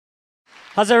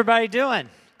How's everybody doing?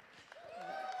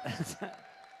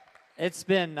 It's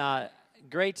been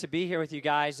great to be here with you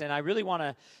guys, and I really want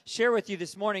to share with you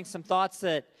this morning some thoughts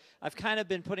that I've kind of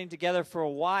been putting together for a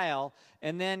while,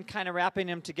 and then kind of wrapping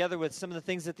them together with some of the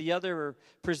things that the other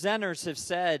presenters have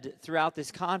said throughout this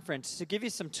conference to give you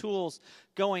some tools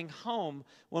going home.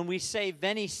 When we say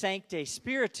Veni Sancte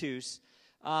Spiritus,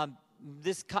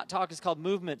 this talk is called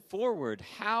Movement Forward,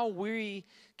 how we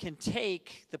can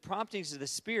take the promptings of the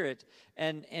Spirit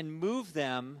and move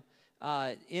them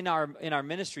in our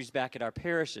ministries back at our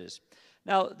parishes.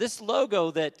 Now, this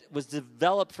logo that was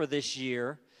developed for this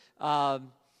year,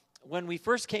 when we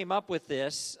first came up with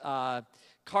this,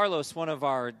 Carlos, one of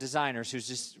our designers, who's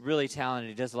just really talented,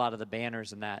 he does a lot of the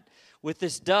banners and that, with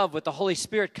this dove with the Holy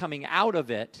Spirit coming out of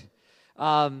it,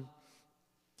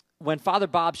 when Father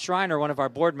Bob Schreiner, one of our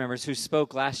board members who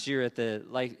spoke last year at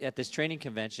this training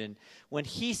convention, when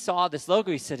he saw this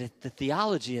logo, he said, the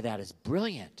theology of that is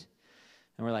brilliant.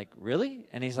 And we're like, really?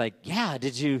 And he's like, yeah,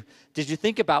 did you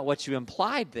think about what you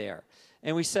implied there?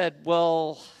 And we said,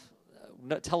 well,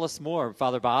 tell us more,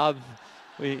 Father Bob.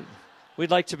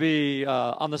 We'd like to be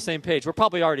on the same page. We're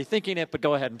probably already thinking it, but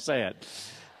go ahead and say it.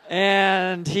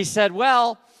 And he said,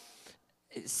 well,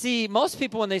 see, most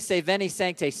people, when they say Veni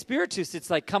Sancte Spiritus, it's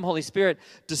like, come Holy Spirit,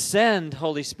 descend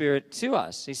Holy Spirit to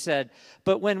us. He said,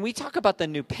 but when we talk about the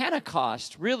new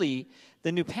Pentecost, really,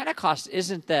 the new Pentecost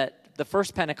isn't that the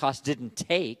first Pentecost didn't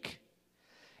take.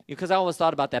 Because I always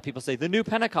thought about that. People say, the new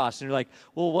Pentecost. And you're like,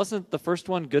 well, wasn't the first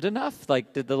one good enough?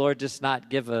 Like, did the Lord just not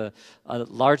give a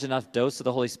large enough dose of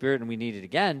the Holy Spirit and we need it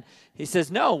again? He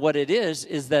says, no, what it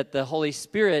is that the Holy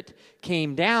Spirit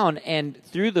came down, and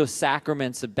through those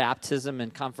sacraments of baptism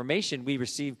and confirmation, we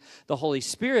receive the Holy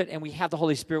Spirit, and we have the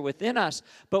Holy Spirit within us.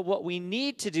 But what we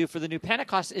need to do for the new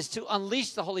Pentecost is to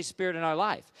unleash the Holy Spirit in our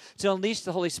life, to unleash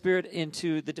the Holy Spirit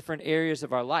into the different areas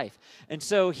of our life. And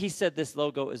so he said this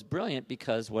logo is brilliant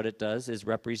because what it does is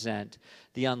represent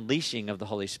the unleashing of the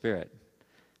Holy Spirit.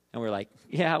 And we're like,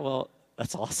 yeah, well,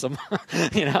 that's awesome.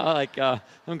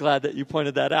 I'm glad that you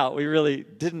pointed that out. We really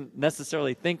didn't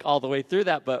necessarily think all the way through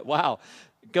that, but wow,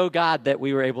 go God that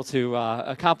we were able to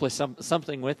accomplish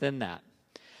something within that.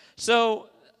 So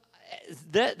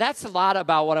that's a lot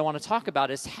about what I want to talk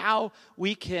about, is how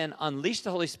we can unleash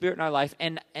the Holy Spirit in our life,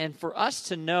 and for us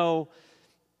to know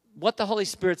what the Holy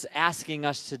Spirit's asking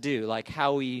us to do, like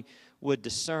how we would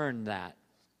discern that.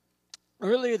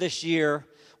 Earlier this year,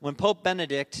 when Pope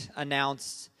Benedict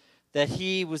announced that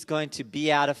he was going to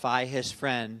beatify his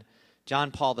friend, John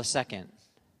Paul II,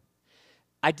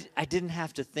 I didn't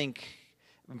have to think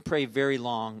and pray very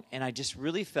long, and I just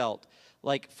really felt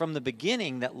like from the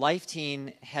beginning that Life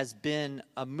Teen has been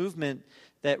a movement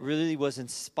that really was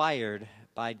inspired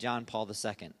by John Paul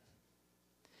II.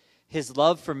 His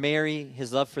love for Mary,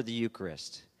 his love for the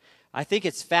Eucharist. I think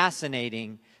it's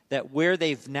fascinating that where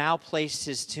they've now placed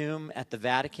his tomb at the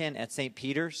Vatican, at St.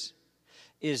 Peter's,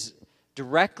 is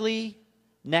directly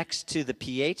next to the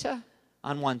Pieta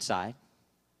on one side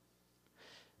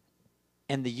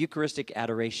and the Eucharistic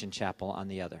Adoration Chapel on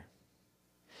the other.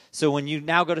 So when you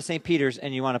now go to St. Peter's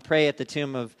and you want to pray at the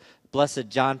tomb of Blessed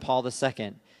John Paul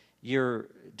II, you're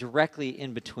directly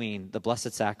in between the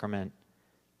Blessed Sacrament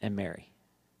and Mary.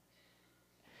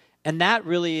 And that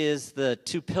really is the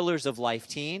two pillars of Life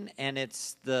Teen, and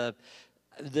it's the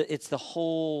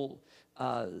whole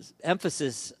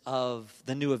emphasis of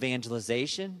the new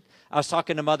evangelization. I was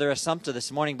talking to Mother Assumpta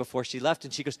this morning before she left,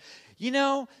 and she goes,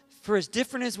 for as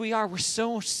different as we are, we're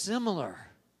so similar.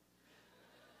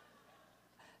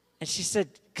 And she said,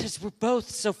 because we're both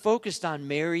so focused on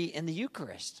Mary and the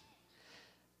Eucharist.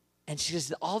 And she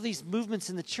says, all these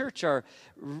movements in the church are,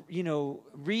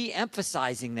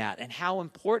 re-emphasizing that and how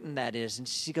important that is. And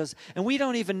she goes, and we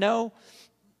don't even know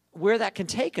where that can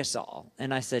take us all.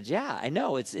 And I said, yeah, I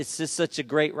know. It's just such a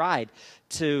great ride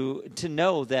to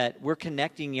know that we're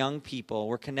connecting young people.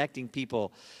 We're connecting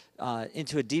people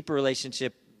into a deeper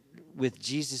relationship with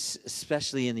Jesus,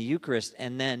 especially in the Eucharist,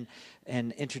 and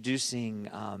introducing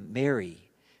Mary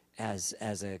as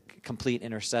a complete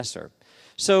intercessor.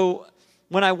 So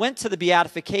when I went to the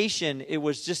beatification, it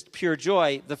was just pure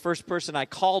joy. The first person I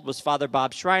called was Father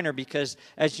Bob Schreiner because,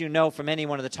 as you know from any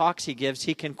one of the talks he gives,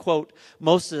 he can quote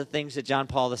most of the things that John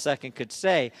Paul II could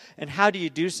say. And how do you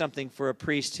do something for a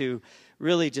priest who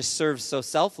really just serves so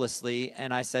selflessly?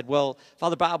 And I said, well,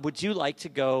 Father Bob, would you like to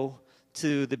go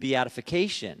to the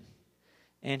beatification?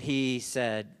 And he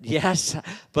said, yes,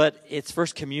 but it's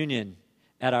First Communion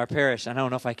at our parish. I don't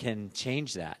know if I can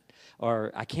change that.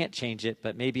 or I can't change it,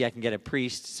 but maybe I can get a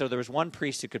priest. So there was one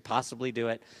priest who could possibly do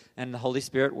it, and the Holy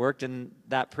Spirit worked in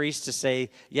that priest to say,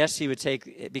 yes, he would take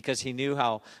it because he knew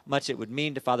how much it would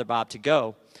mean to Father Bob to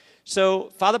go.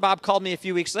 So Father Bob called me a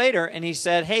few weeks later, and he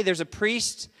said, hey, there's a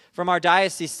priest from our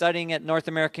diocese studying at North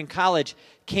American College.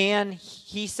 Can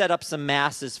he set up some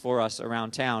masses for us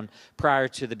around town prior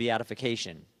to the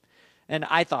beatification? And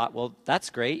I thought, well, that's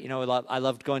great. You know, I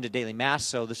loved going to daily mass,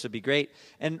 so this would be great.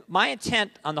 And my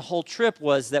intent on the whole trip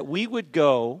was that we would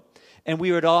go and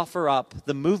we would offer up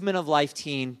the Movement of Life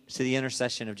team to the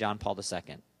intercession of John Paul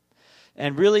II.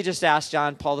 And really just ask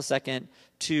John Paul II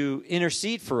to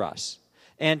intercede for us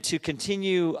and to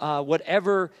continue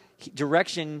whatever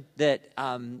direction that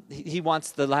he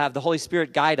wants to have the Holy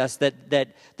Spirit guide us,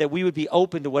 that we would be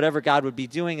open to whatever God would be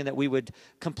doing, and that we would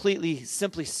completely,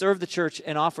 simply serve the church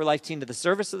and offer Life Team to the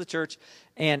service of the church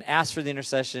and ask for the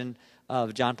intercession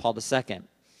of John Paul II.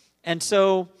 And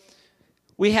so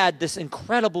we had this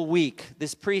incredible week.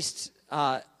 This priest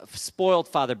spoiled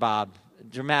Father Bob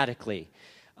dramatically.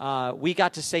 We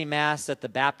got to say Mass at the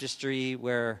baptistry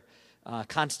where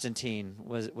Constantine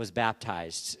was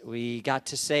baptized. He got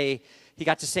to say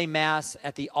Mass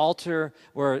at the altar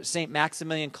where St.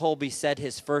 Maximilian Kolbe said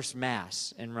his first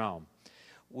Mass in Rome.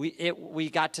 We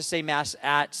got to say Mass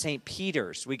at St.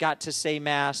 Peter's. He got to say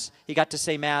Mass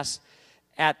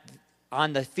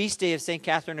on the feast day of St.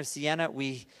 Catherine of Siena.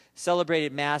 We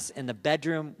celebrated Mass in the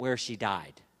bedroom where she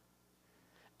died.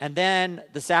 And then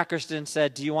the sacristan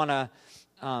said, do you want to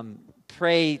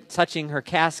pray touching her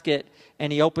casket?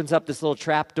 And he opens up this little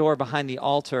trap door behind the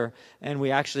altar, and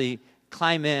we actually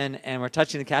climb in, and we're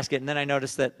touching the casket. And then I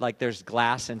noticed that, like, there's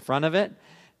glass in front of it,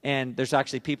 and there's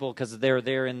actually people, because they're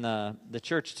there in the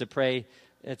church to pray.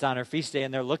 It's on her feast day,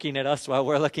 and they're looking at us while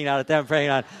we're looking out at them,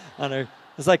 praying on her.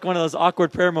 It's like one of those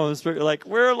awkward prayer moments where you're like,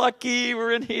 we're lucky,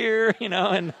 we're in here, you know,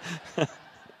 and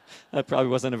that probably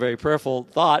wasn't a very prayerful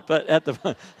thought, but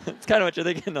it's kind of what you're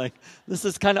thinking, like, this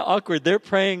is kind of awkward. They're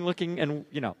praying, looking, and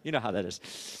you know how that is.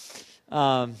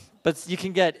 But you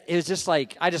can get, it was just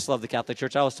like, I just love the Catholic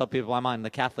Church. I always tell people I'm on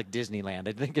the Catholic Disneyland.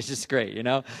 I think it's just great, you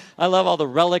know. I love all the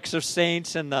relics of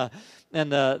saints and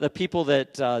the people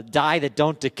that die that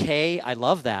don't decay. I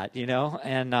love that, you know.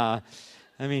 And I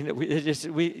mean,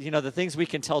 the things we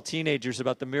can tell teenagers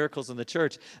about the miracles in the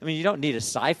church. I mean, you don't need a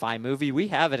sci-fi movie. We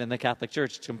have it in the Catholic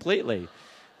Church completely,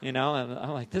 you know. And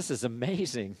I'm like, this is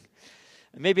amazing.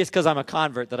 Maybe it's because I'm a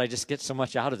convert that I just get so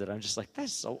much out of it. I'm just like,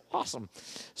 that's so awesome.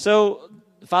 So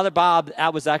Father Bob,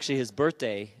 that was actually his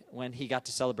birthday when he got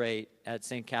to celebrate at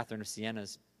St. Catherine of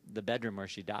Siena's, the bedroom where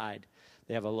she died.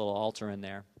 They have a little altar in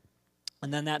there.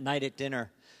 And then that night at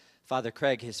dinner, Father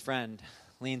Craig, his friend,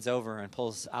 leans over and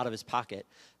pulls out of his pocket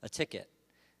a ticket.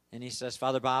 And he says,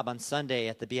 Father Bob, on Sunday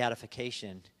at the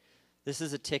beatification, this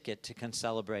is a ticket to come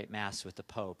celebrate Mass with the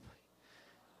Pope.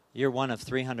 You're one of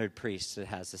 300 priests that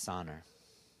has this honor.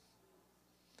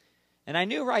 And I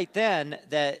knew right then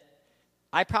that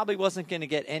I probably wasn't going to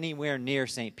get anywhere near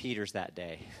St. Peter's that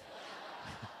day.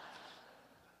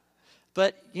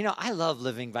 But, you know, I love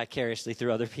living vicariously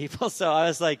through other people. So I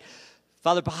was like,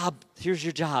 Father Bob, here's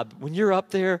your job. When you're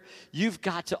up there, you've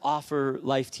got to offer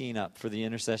Life Teen up for the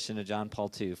intercession of John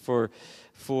Paul II, for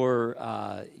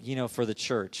the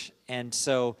church. And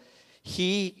so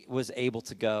he was able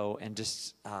to go and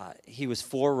just, he was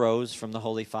 4 rows from the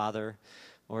Holy Father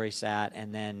where he sat,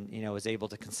 and then, you know, was able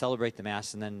to celebrate the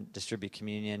Mass and then distribute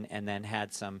communion, and then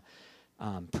had some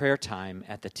prayer time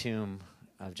at the tomb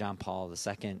of John Paul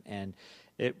II. And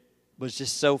it was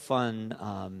just so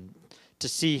fun to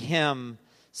see him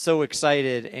so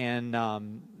excited, and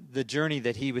the journey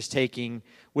that he was taking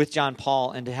with John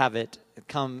Paul, and to have it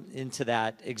come into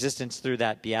that existence through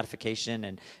that beatification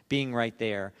and being right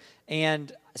there.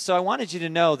 And so I wanted you to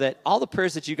know that all the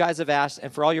prayers that you guys have asked,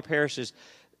 and for all your parishes,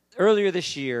 earlier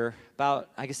this year,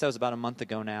 I guess that was about a month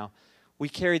ago now, we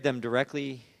carried them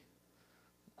directly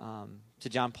to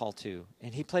John Paul II.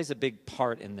 And he plays a big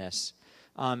part in this.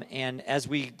 And as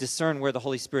we discern where the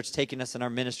Holy Spirit's taking us in our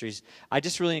ministries, I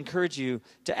just really encourage you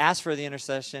to ask for the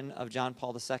intercession of John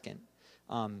Paul II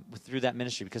through that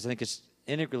ministry, because I think it's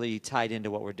integrally tied into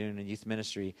what we're doing in youth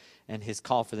ministry and his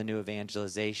call for the new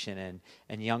evangelization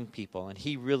and young people. And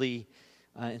he really,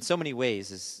 in so many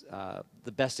ways, is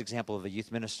the best example of a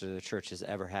youth minister the church has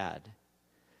ever had.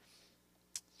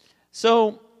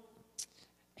 So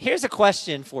here's a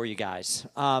question for you guys.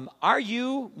 Are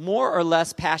you more or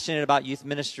less passionate about youth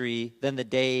ministry than the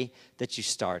day that you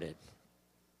started?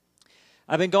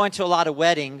 I've been going to a lot of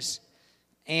weddings,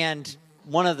 and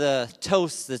one of the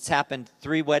toasts that's happened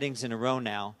 3 weddings in a row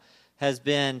now has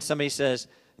been, somebody says,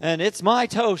 and it's my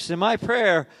toast and my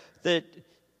prayer that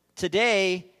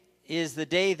today is the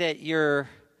day that you're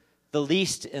the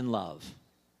least in love,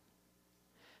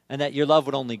 and that your love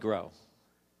would only grow.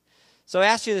 So I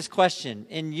ask you this question.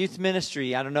 In youth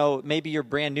ministry, I don't know, maybe you're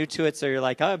brand new to it, so you're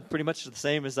like, I'm pretty much the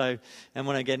same as I am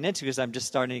when I get into it, because I'm just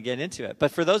starting to get into it.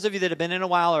 But for those of you that have been in a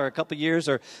while, or a couple years,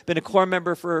 or been a core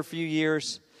member for a few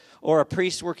years, or a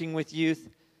priest working with youth,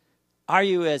 are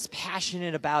you as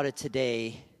passionate about it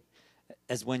today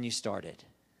as when you started?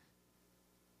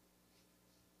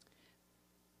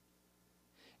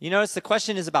 You notice the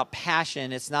question is about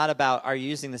passion. It's not about, are you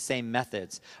using the same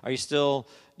methods? Are you still,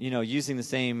 using the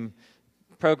same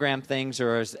program things,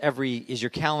 or is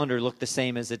your calendar look the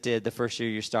same as it did the first year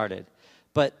you started?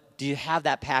 But do you have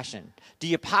that passion? Do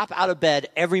you pop out of bed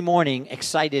every morning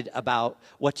excited about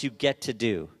what you get to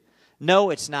do?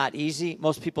 No, it's not easy.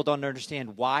 Most people don't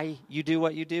understand why you do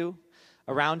what you do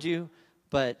around you,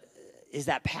 but is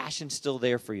that passion still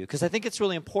there for you? Because I think it's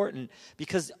really important,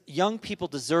 because young people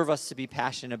deserve us to be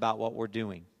passionate about what we're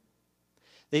doing.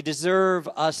 They deserve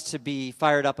us to be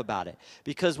fired up about it,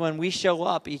 because when we show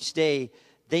up each day,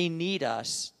 they need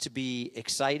us to be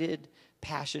excited,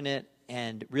 passionate,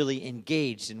 and really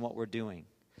engaged in what we're doing.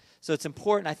 So it's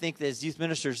important, I think, that as youth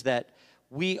ministers, that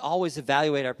we always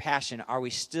evaluate our passion. Are we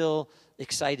still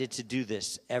excited to do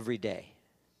this every day?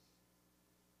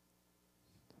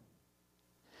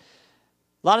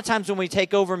 A lot of times when we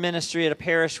take over ministry at a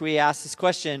parish, we ask this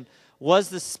question: was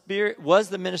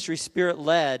the ministry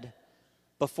spirit-led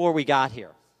before we got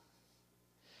here?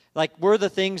 Like, were the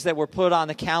things that were put on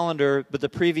the calendar with the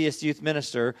previous youth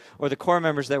minister or the core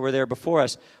members that were there before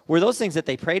us, were those things that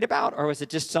they prayed about, or was it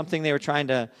just something they were trying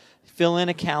to fill in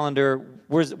a calendar?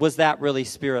 Was that really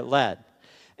spirit-led?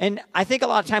 And I think a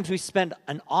lot of times we spend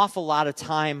an awful lot of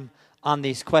time on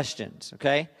these questions,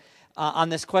 okay? On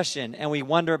this question, and we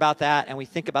wonder about that, and we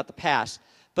think about the past.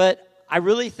 But I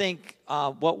really think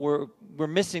what we're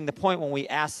missing the point when we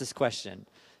ask this question.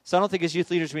 So I don't think as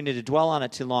youth leaders we need to dwell on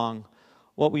it too long.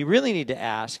 What we really need to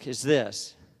ask is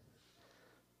this: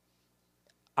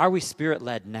 are we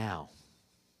spirit-led now?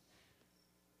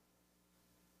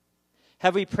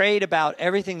 Have we prayed about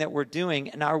everything that we're doing,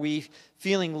 and are we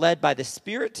feeling led by the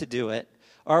Spirit to do it?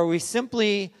 Or are we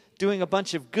simply doing a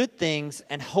bunch of good things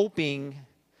and hoping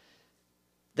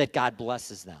that God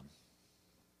blesses them?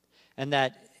 And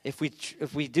that if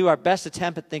we do our best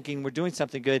attempt at thinking we're doing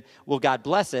something good, will God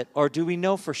bless it? Or do we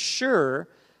know for sure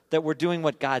that we're doing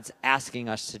what God's asking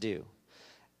us to do?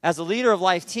 As a leader of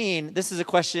Life Teen, this is a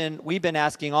question we've been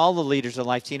asking. All the leaders of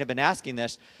Life Teen have been asking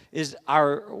this.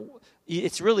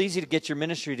 It's really easy to get your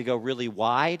ministry to go really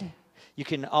wide.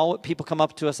 People come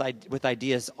up to us with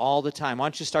ideas all the time. Why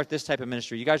don't you start this type of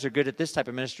ministry? You guys are good at this type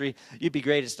of ministry. You'd be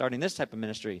great at starting this type of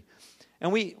ministry.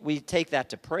 And we take that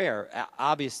to prayer,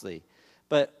 obviously.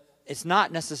 But it's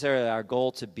not necessarily our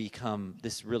goal to become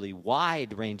this really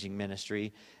wide-ranging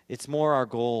ministry. It's more our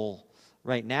goal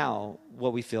right now,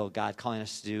 what we feel God calling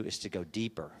us to do is to go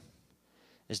deeper,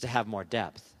 is to have more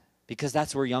depth. Because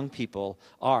that's where young people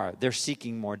are. They're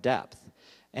seeking more depth.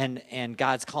 And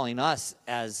God's calling us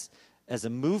as a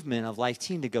movement of Life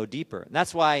Teen to go deeper. And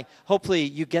that's why hopefully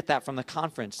you get that from the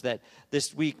conference, that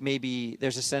this week maybe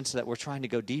there's a sense that we're trying to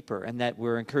go deeper, and that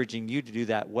we're encouraging you to do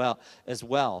that as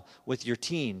well with your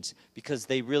teens, because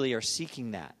they really are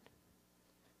seeking that.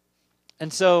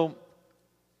 And so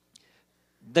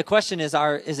the question is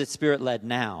it Spirit-led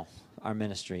now, our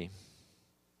ministry?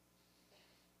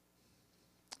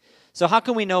 So how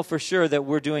can we know for sure that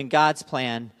we're doing God's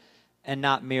plan and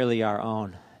not merely our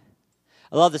own?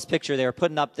 I love this picture. They were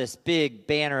putting up this big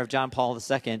banner of John Paul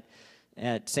II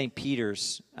at St.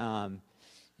 Peter's, and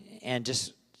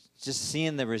just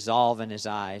seeing the resolve in his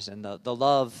eyes and the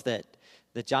love that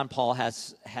John Paul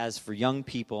has for young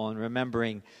people, and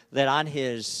remembering that on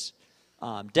his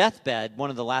deathbed, one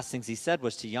of the last things he said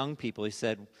was to young people, he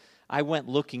said, I went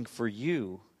looking for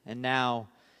you, and now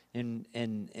in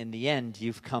the end,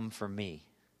 you've come for me.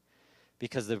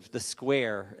 Because the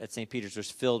square at St. Peter's was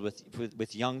filled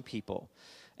with young people.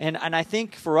 And I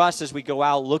think for us, as we go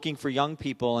out looking for young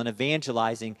people and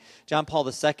evangelizing, John Paul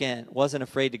II wasn't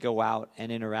afraid to go out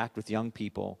and interact with young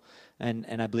people.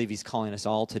 And I believe he's calling us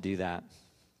all to do that.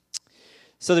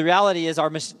 So the reality is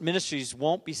our ministries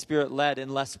won't be Spirit-led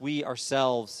unless we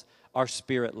ourselves are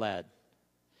Spirit-led.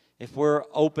 If we're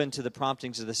open to the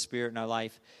promptings of the Spirit in our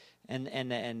life,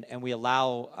 and we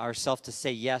allow ourselves to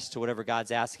say yes to whatever God's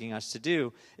asking us to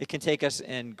do, it can take us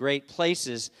in great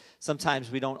places. Sometimes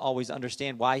we don't always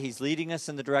understand why he's leading us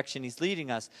in the direction he's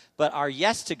leading us, but our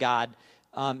yes to God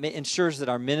ensures that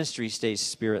our ministry stays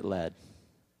Spirit-led.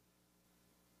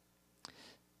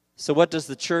 So what does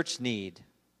the church need?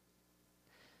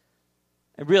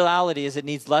 The reality is it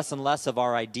needs less and less of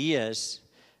our ideas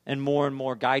and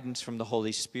more guidance from the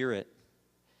Holy Spirit.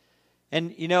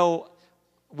 And,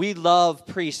 we love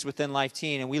priests within Life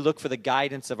Teen, and we look for the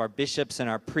guidance of our bishops and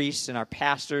our priests and our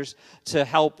pastors to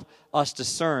help us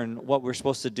discern what we're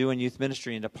supposed to do in youth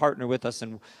ministry and to partner with us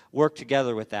and work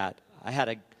together with that. I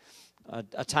had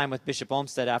a time with Bishop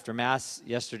Olmsted after Mass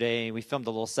yesterday, and we filmed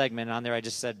a little segment, and on there I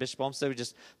just said, Bishop Olmsted, we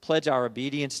just pledge our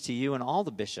obedience to you and all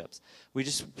the bishops. We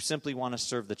just simply want to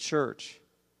serve the church.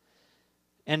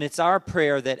 And it's our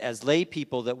prayer that as lay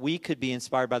people that we could be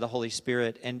inspired by the Holy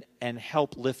Spirit and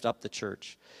help lift up the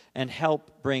church and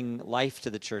help bring life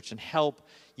to the church and help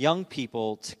young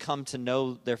people to come to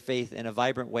know their faith in a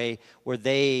vibrant way where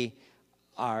they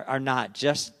are not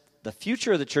just the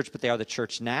future of the church, but they are the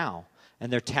church now.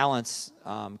 And their talents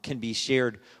can be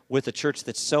shared with a church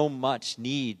that so much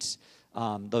needs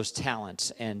those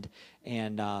talents. And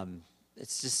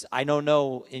it's just, I don't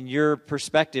know in your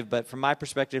perspective, but from my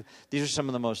perspective, these are some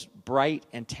of the most bright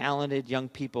and talented young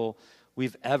people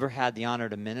we've ever had the honor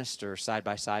to minister side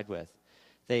by side with.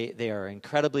 They are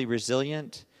incredibly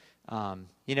resilient. And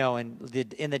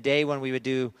in the day when we would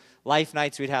do life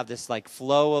nights, we'd have this like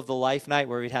flow of the life night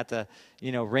where we'd have to,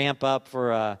 ramp up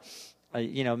for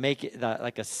make it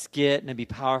like a skit and it'd be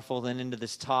powerful, then into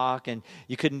this talk, and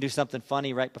you couldn't do something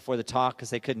funny right before the talk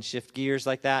because they couldn't shift gears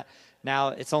like that. Now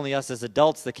it's only us as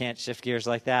adults that can't shift gears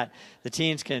like that. The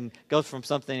teens can go from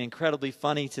something incredibly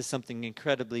funny to something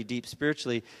incredibly deep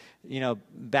spiritually,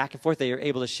 back and forth. They are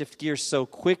able to shift gears so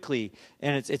quickly,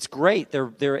 and it's great.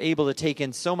 They're able to take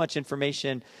in so much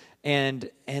information, and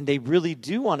they really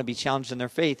do want to be challenged in their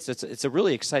faith. So it's a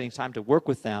really exciting time to work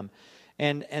with them.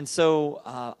 And so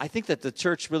I think that the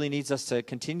church really needs us to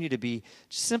continue to be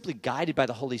just simply guided by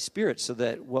the Holy Spirit so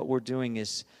that what we're doing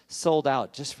is sold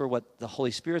out just for what the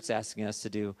Holy Spirit's asking us to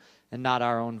do and not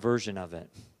our own version of it.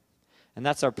 And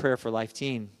that's our prayer for Life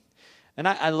Teen. And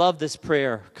I love this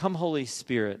prayer. Come, Holy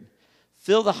Spirit,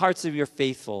 fill the hearts of your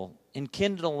faithful,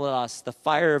 enkindle in us the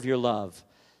fire of your love.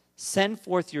 Send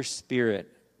forth your Spirit,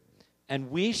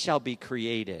 and we shall be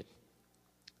created,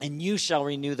 and you shall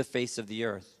renew the face of the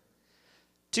earth.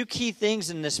 Two key things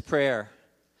in this prayer.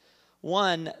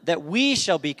 One, that we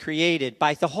shall be created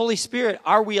by the Holy Spirit.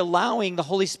 Are we allowing the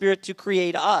Holy Spirit to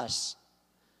create us?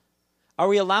 Are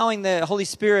we allowing the Holy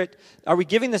Spirit, are we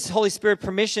giving this Holy Spirit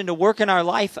permission to work in our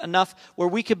life enough where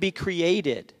we could be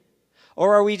created?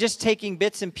 Or are we just taking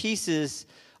bits and pieces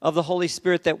of the Holy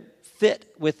Spirit that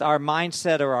fit with our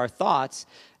mindset or our thoughts,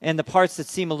 and the parts that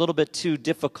seem a little bit too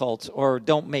difficult or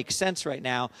don't make sense right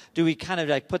now, do we kind of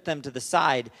like put them to the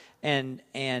side and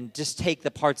just take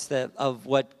the parts of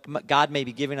what God may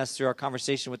be giving us through our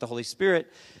conversation with the Holy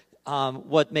Spirit,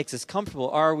 what makes us comfortable?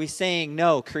 Or are we saying,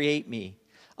 no, create me,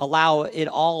 allow it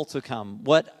all to come,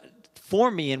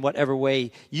 form me in whatever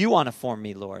way you want to form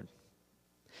me, Lord?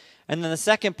 And then the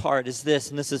second part is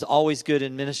this, and this is always good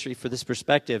in ministry for this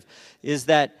perspective, is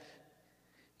that,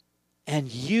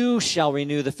 and you shall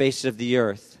renew the face of the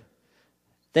earth.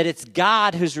 That it's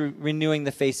God who's renewing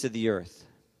the face of the earth.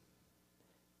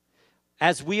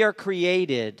 As we are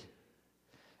created,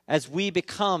 as we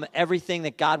become everything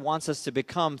that God wants us to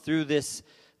become through this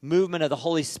movement of the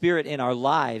Holy Spirit in our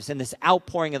lives and this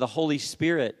outpouring of the Holy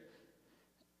Spirit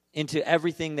into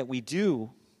everything that we do,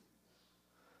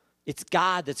 it's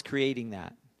God that's creating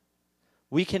that.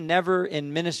 We can never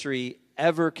in ministry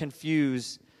ever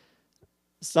confuse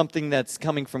something that's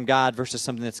coming from God versus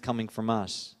something that's coming from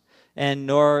us. And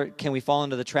nor can we fall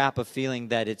into the trap of feeling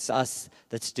that it's us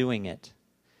that's doing it.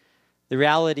 The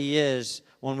reality is,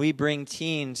 when we bring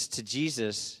teens to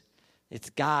Jesus, it's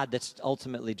God that's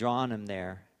ultimately drawing them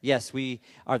there. Yes, we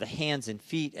are the hands and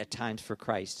feet at times for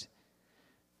Christ.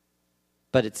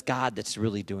 But it's God that's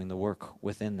really doing the work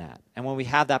within that. And when we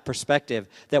have that perspective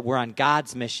that we're on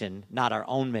God's mission, not our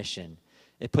own mission,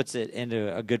 it puts it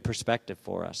into a good perspective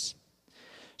for us.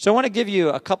 So I want to give you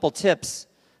a couple tips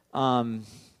on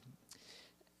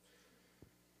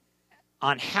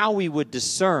how we would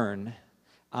discern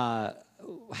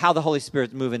how the Holy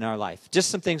Spirit moves in our life.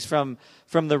 Just some things from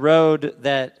the road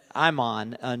that I'm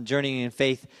on journeying in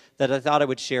faith that I thought I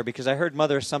would share, because I heard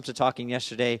Mother Assumpta talking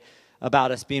yesterday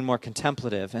about us being more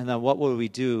contemplative, and then what will we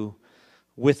do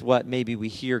with what maybe we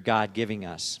hear God giving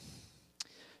us.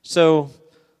 So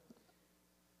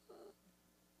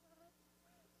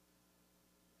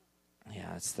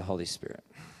yeah, it's the Holy Spirit.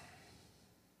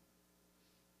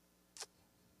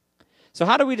 So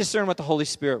how do we discern what the Holy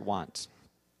Spirit wants?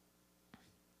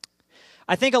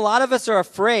 I think a lot of us are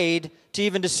afraid to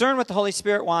even discern what the Holy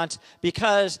Spirit wants,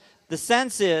 because the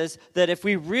sense is that if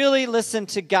we really listen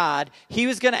to God, He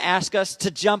was going to ask us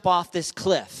to jump off this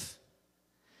cliff.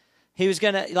 He was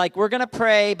going to, like, we're going to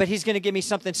pray, but he's going to give me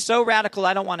something so radical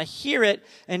I don't want to hear it.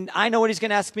 And I know what he's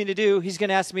going to ask me to do. He's going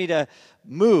to ask me to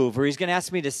move, or he's going to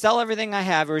ask me to sell everything I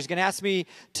have, or he's going to ask me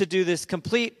to do this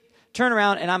complete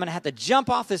turnaround, and I'm going to have to jump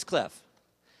off this cliff.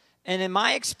 And in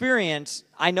my experience,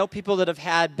 I know people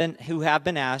that who have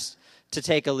been asked to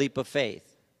take a leap of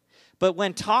faith. But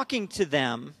when talking to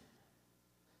them,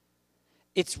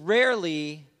 it's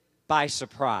rarely by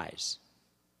surprise.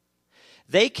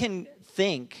 They can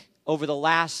think over the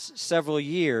last several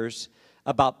years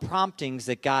about promptings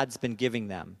that God's been giving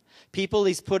them. People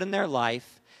he's put in their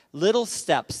life, little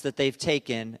steps that they've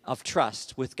taken of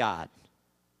trust with God.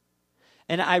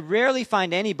 And I rarely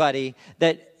find anybody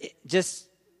that just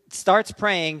starts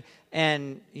praying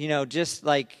and,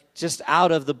 just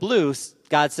out of the blue,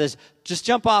 God says, just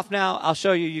jump off now. I'll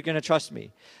show you. You're going to trust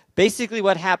me. Basically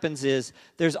what happens is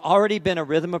there's already been a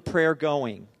rhythm of prayer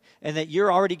going, and that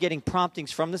you're already getting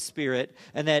promptings from the Spirit,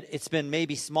 and that it's been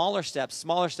maybe smaller steps,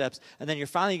 and then you're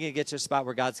finally going to get to a spot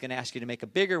where God's going to ask you to make a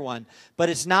bigger one. But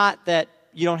it's not that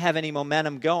you don't have any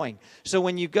momentum going. So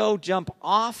when you go jump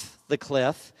off the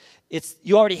cliff,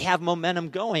 you already have momentum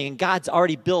going, and God's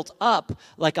already built up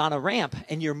like on a ramp,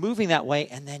 and you're moving that way,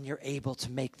 and then you're able to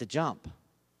make the jump.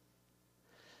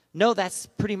 No, that's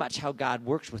pretty much how God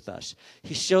works with us.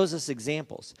 He shows us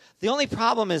examples. The only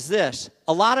problem is this.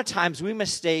 A lot of times we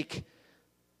mistake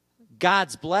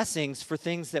God's blessings for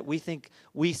things that we think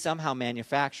we somehow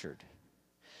manufactured.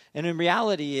 And in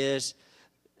reality is,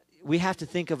 we have to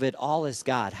think of it all as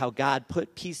God, how God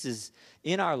put pieces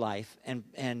in our life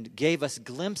and gave us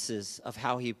glimpses of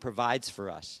how he provides for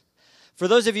us. For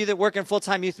those of you that work in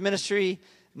full-time youth ministry,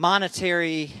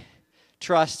 monetary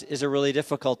trust is a really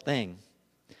difficult thing.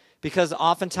 Because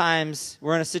oftentimes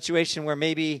we're in a situation where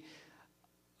maybe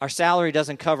our salary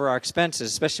doesn't cover our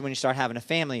expenses, especially when you start having a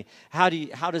family. How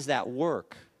does that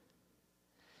work?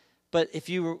 But if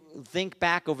you think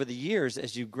back over the years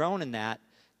as you've grown in that,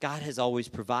 God has always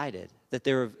provided.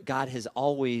 God has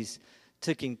always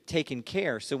taken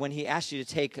care. So when he asks you to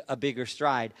take a bigger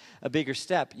stride, a bigger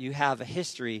step, you have a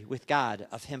history with God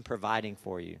of him providing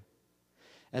for you.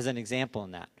 As an example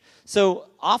in that. So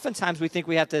oftentimes we think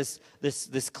we have this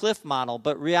cliff model,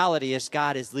 but reality is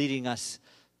God is leading us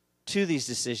to these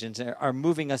decisions, are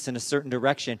moving us in a certain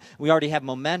direction. We already have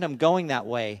momentum going that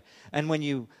way. And when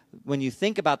you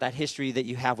think about that history that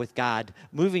you have with God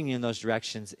moving you in those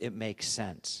directions, it makes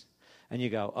sense. And you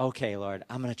go, okay, Lord,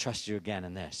 I'm going to trust you again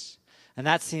in this. And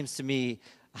that seems to me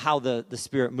how the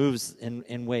Spirit moves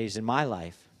in ways in my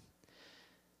life.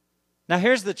 Now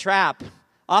here's the trap.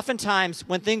 Oftentimes,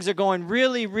 when things are going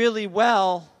really, really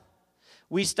well,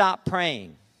 we stop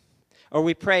praying, or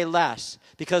we pray less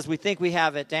because we think we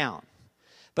have it down.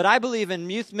 But I believe in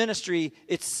youth ministry,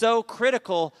 it's so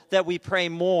critical that we pray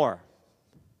more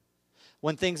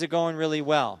when things are going really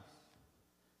well.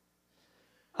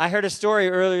 I heard a story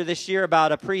earlier this year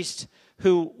about a priest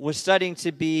who was studying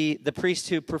to be the priest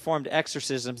who performed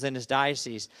exorcisms in his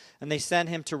diocese, and they sent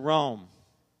him to Rome.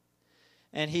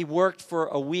 And he worked for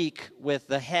a week with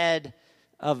the head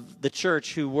of the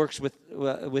church who works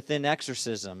within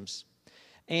exorcisms.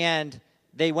 And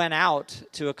they went out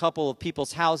to a couple of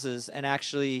people's houses, and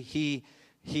actually he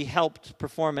helped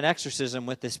perform an exorcism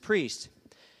with this priest.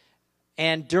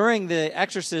 And during the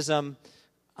exorcism,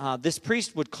 this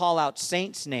priest would call out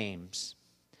saints' names.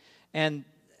 And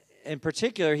in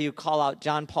particular, he would call out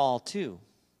John Paul II.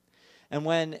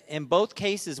 And in both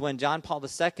cases, when John Paul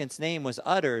II's name was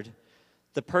uttered,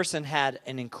 the person had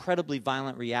an incredibly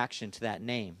violent reaction to that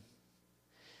name.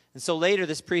 And so later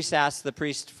this priest asked the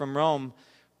priest from Rome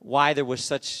why there was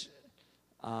such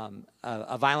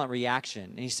a violent reaction.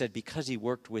 And he said, because he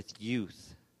worked with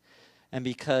youth and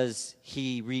because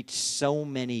he reached so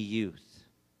many youth.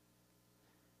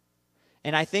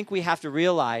 And I think we have to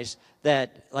realize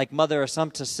that, like Mother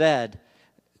Assumpta said,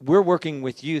 we're working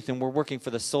with youth and we're working for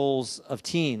the souls of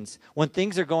teens. When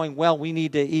things are going well, we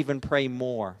need to even pray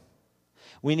more.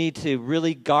 We need to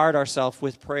really guard ourselves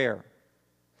with prayer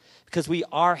because we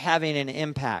are having an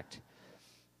impact.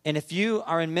 And if you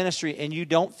are in ministry and you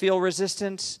don't feel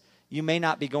resistance, you may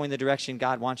not be going the direction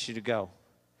God wants you to go.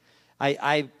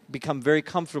 I become very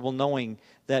comfortable knowing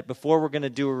that before we're going to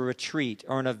do a retreat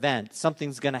or an event,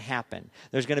 something's going to happen.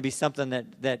 There's going to be something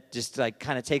that just like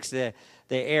kind of takes the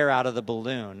air out of the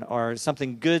balloon, or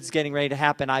something good's getting ready to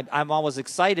happen. I'm always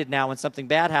excited now when something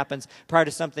bad happens prior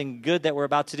to something good that we're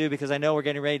about to do because I know we're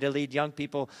getting ready to lead young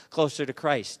people closer to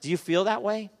Christ. Do you feel that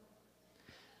way?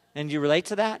 And do you relate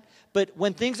to that? But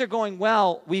when things are going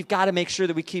well, we've got to make sure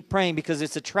that we keep praying because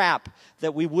it's a trap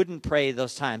that we wouldn't pray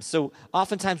those times. So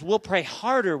oftentimes we'll pray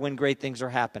harder when great things are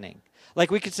happening.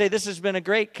 Like we could say, this has been a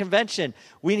great convention.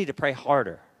 We need to pray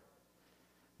harder.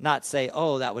 Not say,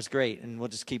 oh, that was great, and we'll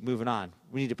just keep moving on.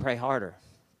 We need to pray harder.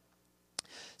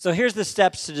 So here's the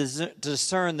steps to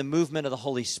discern the movement of the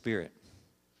Holy Spirit.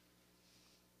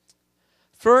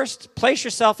 First, place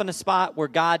yourself in a spot where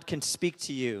God can speak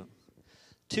to you.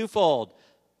 Twofold.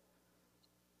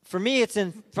 For me, it's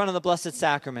in front of the Blessed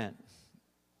Sacrament.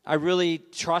 I really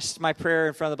trust my prayer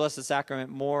in front of the Blessed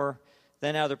Sacrament more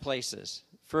than other places.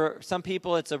 For some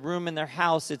people, it's a room in their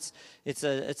house. It's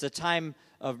a time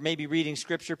of maybe reading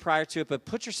Scripture prior to it, but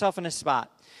put yourself in a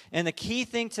spot. And the key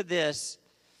thing to this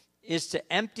is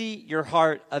to empty your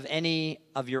heart of any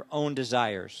of your own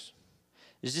desires.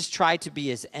 Is just try to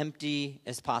be as empty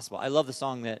as possible. I love the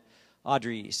song that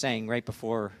Audrey sang right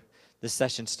before this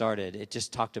session started. It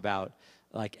just talked about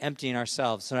like emptying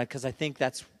ourselves. So because I think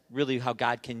that's really how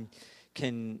God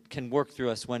can work through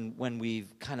us when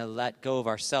we've kind of let go of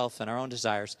ourselves and our own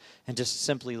desires and just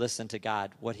simply listen to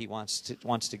God, what he wants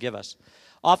to give us.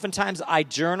 Oftentimes I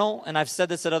journal, and I've said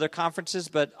this at other conferences,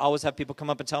 but I always have people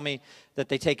come up and tell me that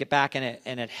they take it back and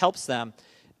it helps them.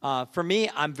 For me,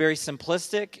 I'm very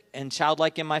simplistic and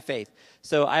childlike in my faith.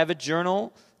 So I have a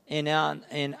journal, and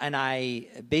I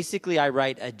basically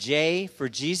write a J for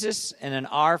Jesus and an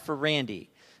R for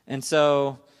Randy. And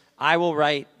so I will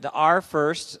write the R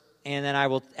first, and then I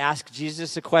will ask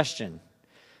Jesus a question.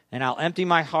 And I'll empty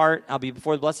my heart. I'll be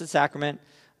before the Blessed Sacrament.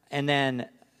 And then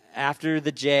after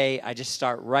the J, I just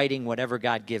start writing whatever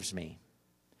God gives me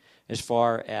as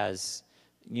far as,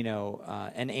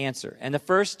 an answer. And the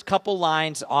first couple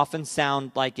lines often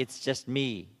sound like it's just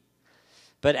me.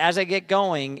 But as I get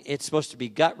going, it's supposed to be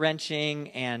gut-wrenching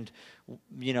and,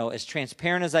 as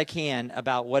transparent as I can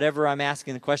about whatever I'm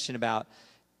asking the question about.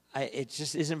 It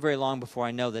just isn't very long before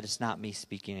I know that it's not me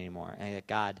speaking anymore, and that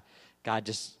God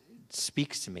just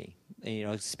speaks to me.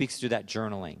 Speaks through that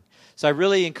journaling. So I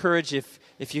really encourage if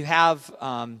you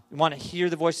want to hear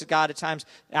the voice of God at times,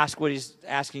 ask what he's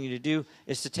asking you to do,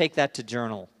 is to take that to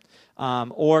journal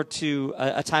or to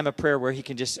a time of prayer where he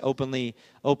can just openly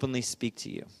speak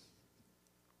to you.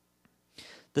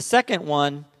 The second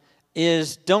one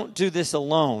is don't do this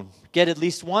alone. Get at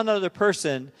least one other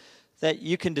person that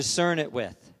you can discern it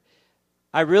with.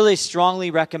 I really strongly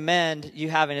recommend you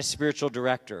having a spiritual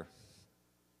director.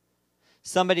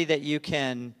 Somebody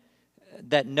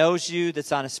that knows you,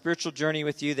 that's on a spiritual journey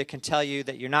with you, that can tell you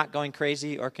that you're not going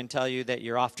crazy or can tell you that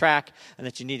you're off track and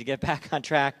that you need to get back on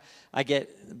track. I get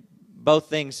both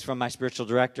things from my spiritual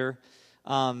director.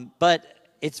 But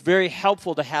it's very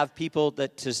helpful to have people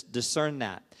that to discern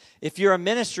that. If you're a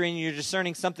ministry and you're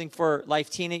discerning something for Life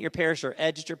Teen at your parish or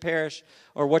Edge at your parish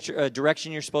or what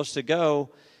direction you're supposed to go,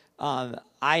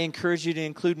 I encourage you to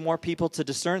include more people to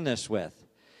discern this with.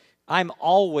 I'm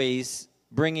always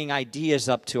bringing ideas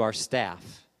up to our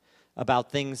staff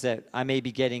about things that I may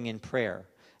be getting in prayer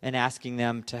and asking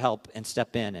them to help and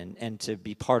step in and to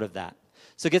be part of that.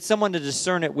 So get someone to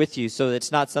discern it with you so that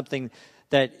it's not something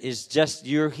that is just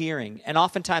your hearing. And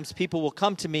oftentimes people will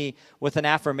come to me with an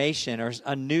affirmation or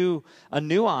a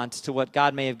nuance to what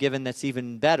God may have given that's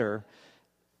even better,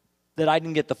 that I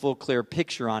didn't get the full clear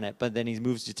picture on it, but then he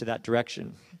moves you to that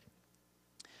direction.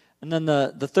 And then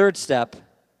the third step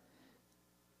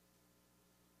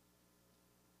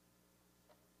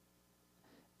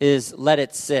is let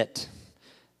it sit.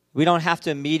 We don't have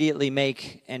to immediately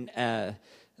make a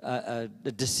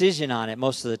decision on it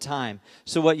most of the time.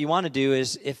 So what you want to do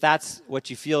is, if that's what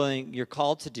you feel you're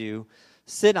called to do,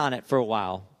 sit on it for a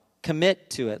while. Commit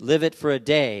to it. Live it for a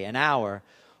day, an hour,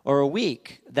 or a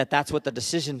week, that's what the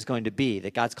decision's going to be,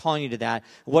 that God's calling you to that.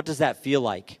 What does that feel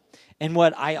like? And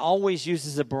what I always use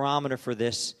as a barometer for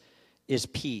this is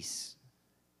peace.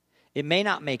 It may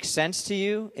not make sense to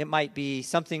you. It might be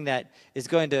something that is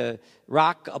going to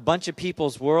rock a bunch of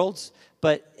people's worlds,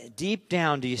 but deep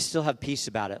down, do you still have peace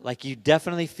about it? Like you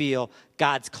definitely feel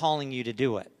God's calling you to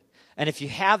do it. And if you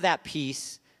have that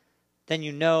peace, then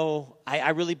I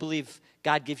really believe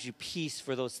God gives you peace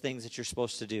for those things that you're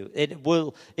supposed to do. It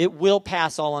will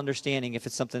pass all understanding if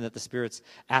it's something that the Spirit's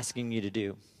asking you to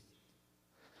do.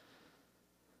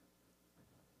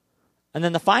 And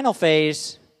then the final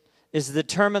phase is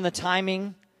determine the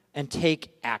timing and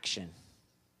take action.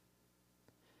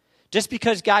 Just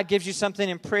because God gives you something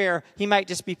in prayer, he might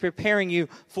just be preparing you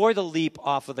for the leap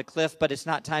off of the cliff, but it's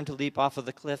not time to leap off of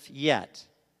the cliff yet.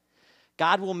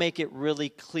 God will make it really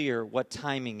clear what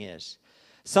timing is.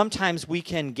 Sometimes we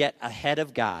can get ahead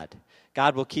of God.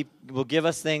 God will give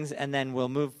us things, and then we'll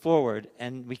move forward,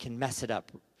 and we can mess it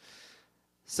up.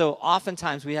 So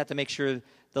oftentimes we have to make sure,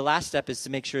 the last step is to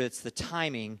make sure that the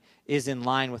timing is in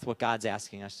line with what God's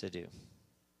asking us to do.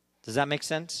 Does that make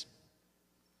sense?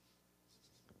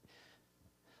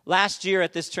 Last year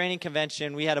at this training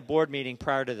convention, we had a board meeting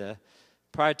prior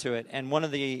to it, and one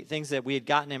of the things that we had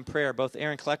gotten in prayer, both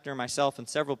Aaron Kleckner, myself, and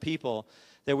several people,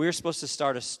 that we were supposed to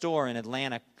start a store in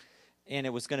Atlanta, and it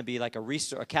was going to be like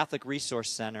a Catholic resource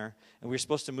center, and we were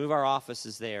supposed to move our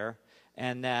offices there,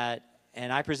 and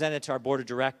I presented to our board of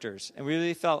directors, and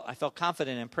I felt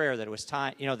confident in prayer that it was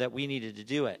time, that we needed to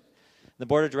do it. The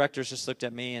board of directors just looked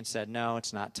at me and said, "No,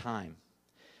 it's not time."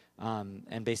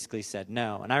 And basically said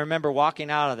no. And I remember walking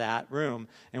out of that room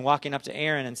and walking up to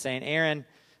Aaron and saying, "Aaron,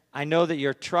 I know that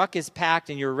your truck is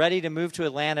packed and you're ready to move to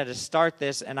Atlanta to start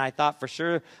this." And I thought for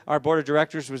sure our board of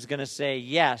directors was going to say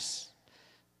yes,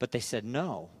 but they said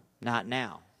no, not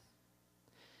now.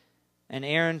 And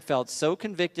Aaron felt so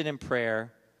convicted in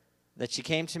prayer that she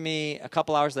came to me a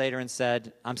couple hours later and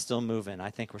said, "I'm still moving.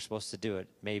 I think we're supposed to do it.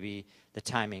 Maybe the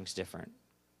timing's different."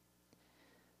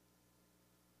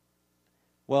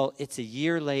 Well, it's a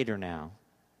year later now,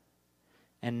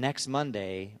 and next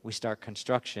Monday we start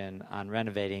construction on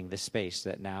renovating the space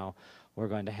that now we're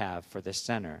going to have for this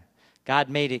center. God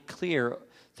made it clear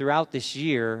throughout this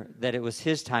year that it was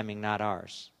his timing, not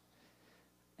ours,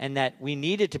 and that we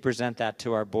needed to present that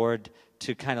to our board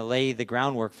to kind of lay the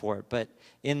groundwork for it, but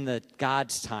in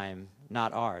God's time,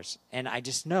 not ours. And I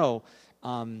just know,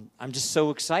 I'm just so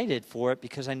excited for it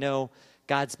because I know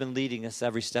God's been leading us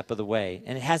every step of the way.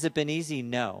 And it hasn't been easy,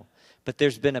 no. But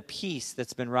there's been a peace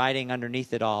that's been riding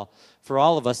underneath it all for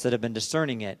all of us that have been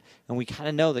discerning it. And we kind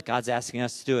of know that God's asking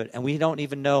us to do it. And we don't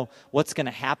even know what's going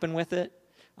to happen with it,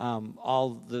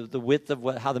 all the width of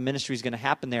how the ministry is going to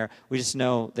happen there. We just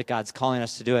know that God's calling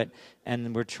us to do it.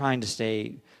 And we're trying to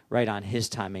stay right on his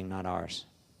timing, not ours.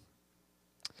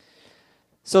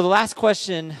 So the last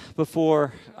question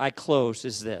before I close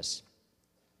is this.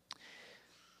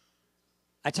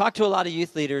 I talk to a lot of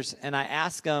youth leaders, and I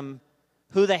ask them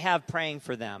who they have praying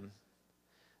for them.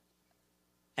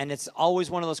 And it's always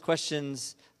one of those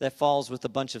questions that falls with a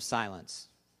bunch of silence.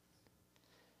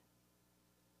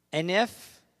 And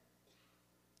if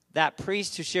that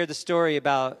priest who shared the story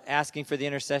about asking for the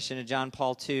intercession of John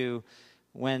Paul II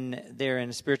when they're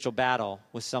in a spiritual battle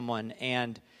with someone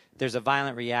and there's a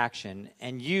violent reaction,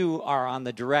 and you are on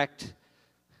the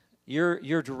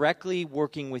you're directly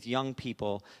working with young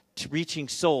people to reaching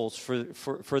souls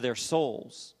for their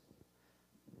souls.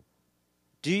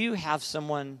 Do you have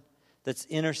someone that's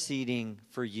interceding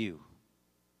for you?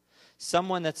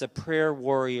 Someone that's a prayer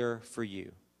warrior for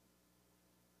you?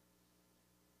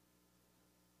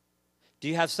 Do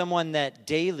you have someone that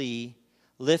daily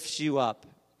lifts you up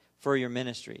for your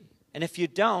ministry? And if you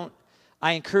don't,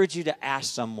 I encourage you to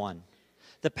ask someone.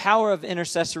 The power of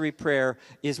intercessory prayer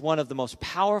is one of the most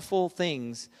powerful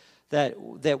things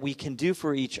that we can do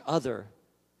for each other.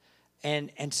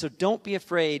 And so don't be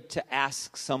afraid to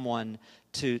ask someone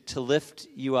to lift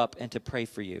you up and to pray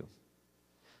for you.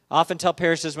 I often tell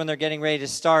parishes when they're getting ready to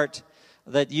start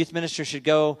that youth ministers should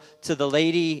go to the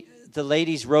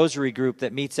ladies' rosary group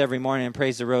that meets every morning and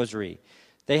prays the rosary.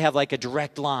 They have like a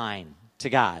direct line to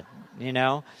God,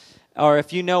 Or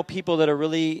if you know people that are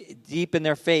really deep in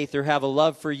their faith or have a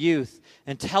love for youth,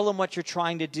 and tell them what you're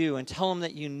trying to do and tell them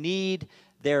that you need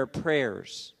their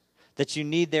prayers, that you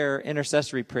need their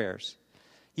intercessory prayers.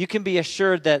 You can be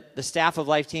assured that the staff of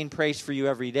Life Teen prays for you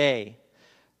every day.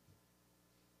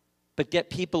 But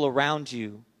get people around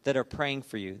you that are praying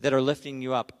for you, that are lifting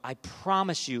you up. I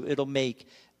promise you it'll make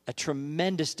a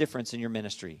tremendous difference in your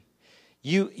ministry.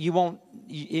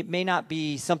 It may not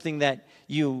be something that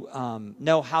you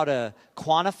know how to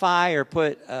quantify or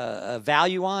put a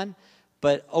value on,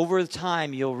 but over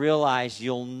time you'll realize,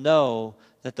 you'll know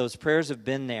that those prayers have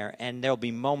been there, and there'll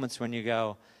be moments when you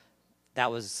go,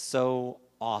 that was so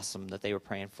awesome that they were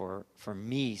praying for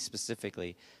me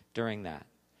specifically during that.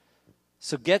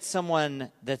 So get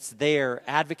someone that's there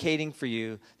advocating for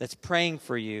you, that's praying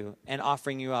for you, and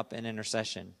offering you up in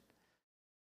intercession.